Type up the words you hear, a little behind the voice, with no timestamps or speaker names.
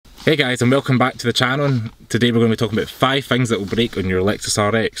Hey guys, and welcome back to the channel. Today we're going to be talking about 5 things that will break on your Lexus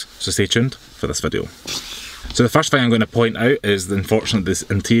RX, so stay tuned for this video. So the first thing I'm going to point out is unfortunately this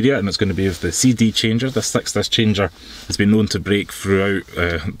interior, and it's going to be with the CD changer. The 6-disc changer has been known to break throughout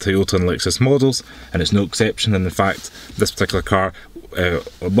Toyota and Lexus models, and it's no exception. And in fact, this particular car will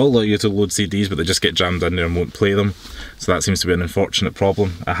allow you to load CDs, but they just get jammed in there and won't play them. So that seems to be an unfortunate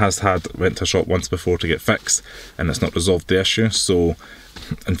problem. I went to a shop once before to get fixed, and it's not resolved the issue. So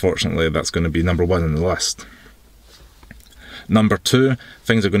unfortunately, that's going to be number 1 on the list. Number 2,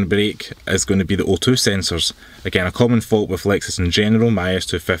 things are going to break is going to be the O2 sensors. Again, a common fault with Lexus in general. My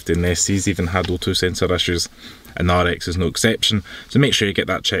S250 and SC's even had O2 sensor issues, and the RX is no exception. So make sure you get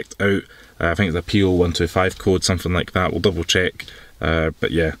that checked out. I think it's a P0125 code, something like that. We'll double check.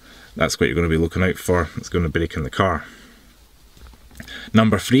 But yeah, that's what you're going to be looking out for. It's going to break in the car.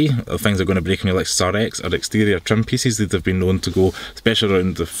 Number 3, the things that are going to break in your Lexus RX are exterior trim pieces. These have been known to go, especially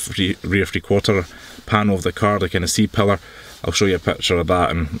around the rear 3/4 panel of the car, the kind of C-pillar. I'll show you a picture of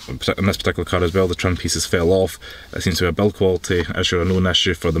that, and in this particular car as well, the trim pieces fell off. It seems to be a build quality issue, a known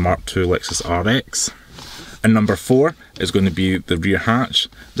issue for the Mark II Lexus RX. And number 4 is going to be the rear hatch.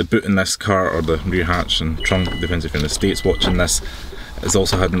 The boot in this car, or the rear hatch and trunk, depends if you're in the States watching this, has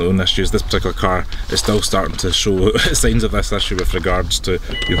also had its own issues. This particular car is still starting to show signs of this issue with regards to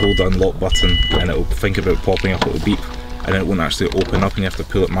you hold the unlock button and it will think about popping up, it will beep, and it won't actually open up and you have to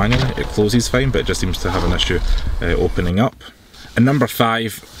pull it manually. It closes fine, but it just seems to have an issue opening up. And number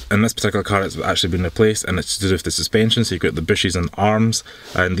 5, in this particular car it's actually been replaced, and it's to do with the suspension. So you've got the bushes and arms,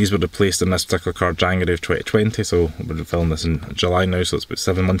 and these were replaced in this particular car January of 2020, so we're filming this in July now, so it's about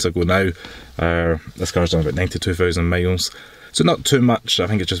 7 months ago now. This car's done about 92,000 miles. So not too much. I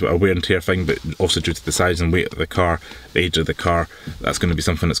think it's just a wear and tear thing, but also due to the size and weight of the car, the age of the car, that's going to be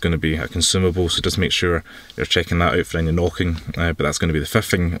something that's going to be a consumable, so just make sure you're checking that out for any knocking. But that's going to be the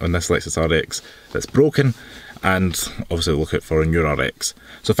 5th thing on this Lexus RX that's broken, and obviously look out for a new RX.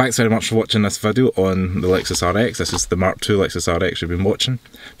 So thanks very much for watching this video on the Lexus RX. This is the Mark II Lexus RX you've been watching.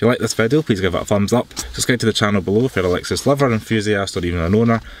 If you like this video, please give it a thumbs up. Subscribe to the channel below if you're a Lexus lover, enthusiast, or even an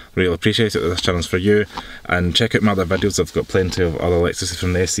owner. Really appreciate it that this channel's for you. And check out my other videos. I've got plenty of other Lexuses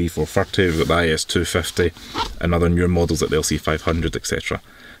from the SC430, we've got the IS250 and other newer models like the LC500, etc.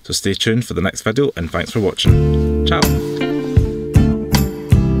 So stay tuned for the next video, and thanks for watching. Ciao!